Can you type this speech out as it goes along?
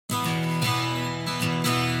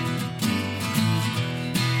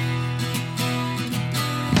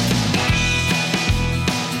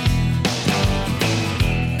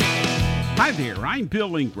I'm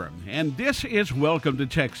Bill Ingram, and this is Welcome to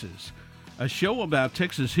Texas, a show about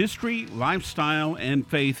Texas history, lifestyle, and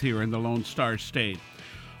faith here in the Lone Star State.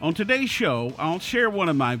 On today's show, I'll share one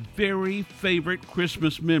of my very favorite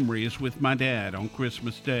Christmas memories with my dad on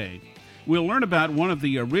Christmas Day. We'll learn about one of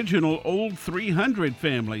the original Old 300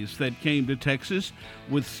 families that came to Texas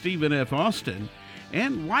with Stephen F. Austin,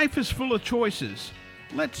 and life is full of choices.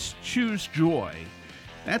 Let's choose joy.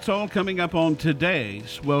 That's all coming up on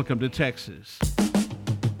today's Welcome to Texas.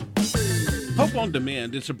 Hope on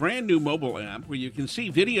Demand is a brand new mobile app where you can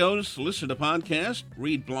see videos, listen to podcasts,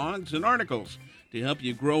 read blogs, and articles to help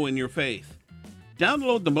you grow in your faith.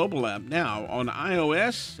 Download the mobile app now on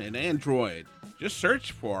iOS and Android. Just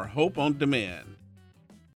search for Hope on Demand.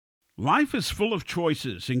 Life is full of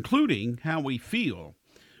choices, including how we feel.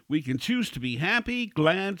 We can choose to be happy,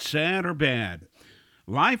 glad, sad, or bad.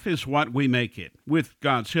 Life is what we make it, with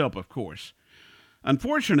God's help, of course.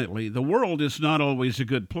 Unfortunately, the world is not always a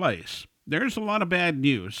good place. There's a lot of bad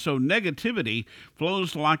news, so negativity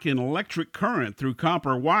flows like an electric current through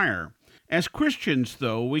copper wire. As Christians,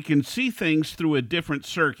 though, we can see things through a different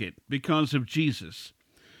circuit because of Jesus.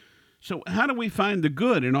 So how do we find the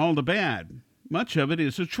good in all the bad? Much of it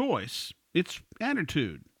is a choice. It's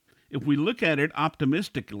attitude. If we look at it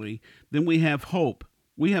optimistically, then we have hope.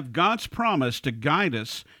 We have God's promise to guide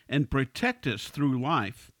us and protect us through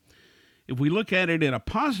life. If we look at it in a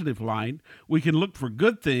positive light, we can look for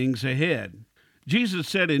good things ahead. Jesus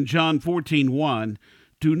said in John 14:1,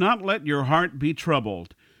 "Do not let your heart be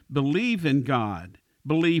troubled. Believe in God.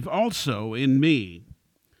 Believe also in me."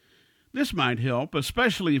 This might help,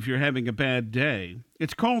 especially if you're having a bad day.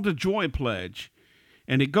 It's called a joy pledge,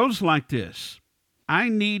 and it goes like this. I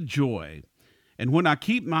need joy, and when I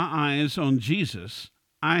keep my eyes on Jesus,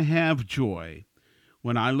 I have joy.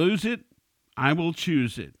 When I lose it, I will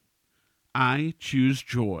choose it. I choose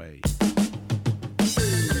joy.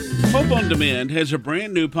 Hope on Demand has a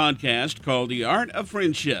brand new podcast called The Art of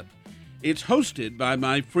Friendship. It's hosted by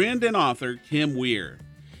my friend and author, Kim Weir.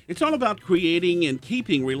 It's all about creating and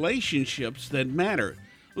keeping relationships that matter.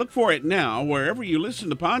 Look for it now wherever you listen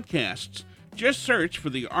to podcasts. Just search for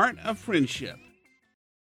The Art of Friendship.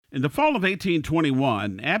 In the fall of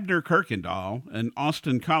 1821, Abner Kirkendall, an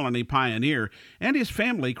Austin Colony pioneer, and his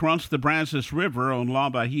family crossed the Brazos River on La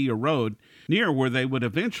Bahia Road, near where they would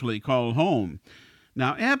eventually call home.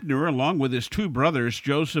 Now, Abner, along with his two brothers,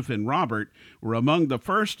 Joseph and Robert, were among the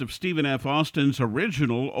first of Stephen F. Austin's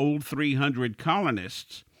original Old 300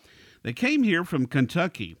 colonists. They came here from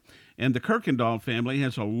Kentucky, and the Kirkendall family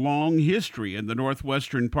has a long history in the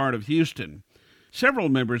northwestern part of Houston. Several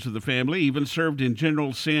members of the family even served in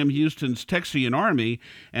General Sam Houston's Texian army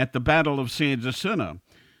at the Battle of San Jacinto.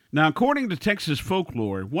 Now, according to Texas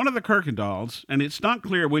folklore, one of the Kirkendalls, and it's not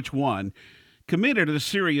clear which one, committed a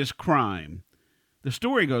serious crime. The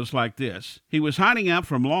story goes like this. He was hiding out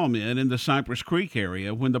from lawmen in the Cypress Creek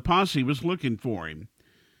area when the posse was looking for him.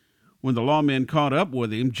 When the lawmen caught up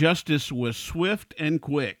with him, justice was swift and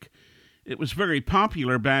quick. It was very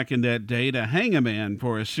popular back in that day to hang a man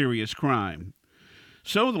for a serious crime.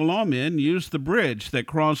 So the lawmen used the bridge that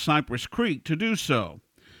crossed Cypress Creek to do so.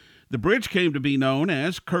 The bridge came to be known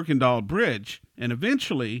as Kirkendall Bridge, and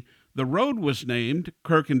eventually the road was named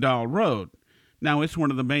Kirkendall Road. Now it's one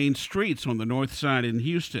of the main streets on the north side in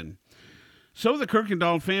Houston. So the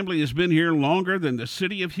Kirkendall family has been here longer than the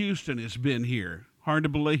city of Houston has been here. Hard to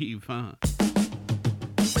believe, huh?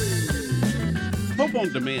 Hope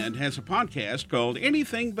on Demand has a podcast called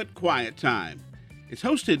Anything But Quiet Time. It's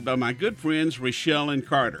hosted by my good friends Rochelle and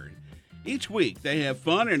Carter. Each week they have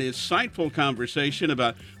fun and insightful conversation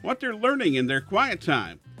about what they're learning in their quiet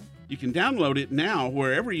time. You can download it now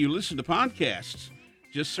wherever you listen to podcasts.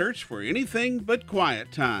 Just search for Anything But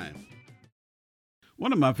Quiet Time.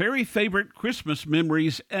 One of my very favorite Christmas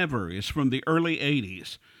memories ever is from the early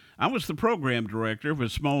 80s. I was the program director of a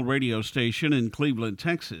small radio station in Cleveland,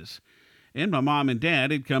 Texas, and my mom and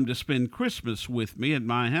dad had come to spend Christmas with me at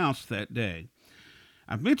my house that day.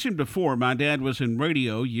 I've mentioned before my dad was in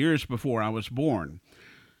radio years before I was born,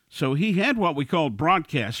 so he had what we called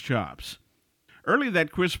broadcast chops. Early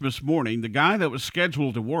that Christmas morning, the guy that was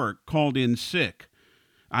scheduled to work called in sick.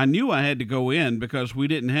 I knew I had to go in because we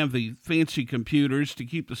didn't have the fancy computers to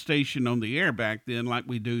keep the station on the air back then like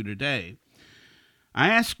we do today. I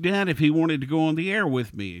asked Dad if he wanted to go on the air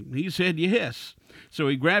with me. He said yes. So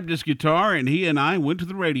he grabbed his guitar and he and I went to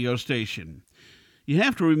the radio station. You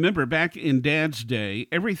have to remember, back in Dad's day,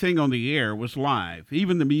 everything on the air was live,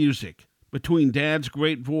 even the music. Between Dad's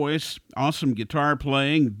great voice, awesome guitar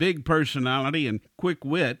playing, big personality, and quick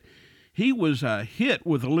wit, he was a hit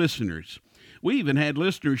with the listeners. We even had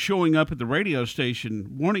listeners showing up at the radio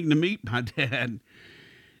station wanting to meet my dad.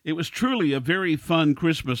 It was truly a very fun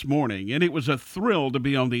Christmas morning, and it was a thrill to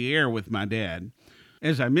be on the air with my dad.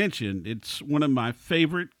 As I mentioned, it's one of my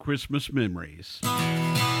favorite Christmas memories.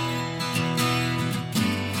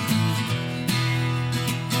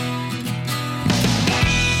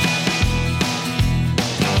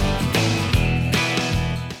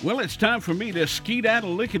 Well, it's time for me to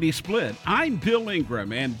skedaddle lickety-split. I'm Bill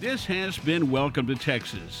Ingram, and this has been Welcome to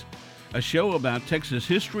Texas, a show about Texas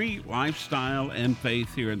history, lifestyle, and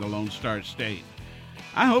faith here in the Lone Star State.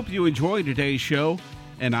 I hope you enjoyed today's show,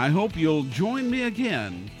 and I hope you'll join me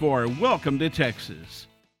again for Welcome to Texas.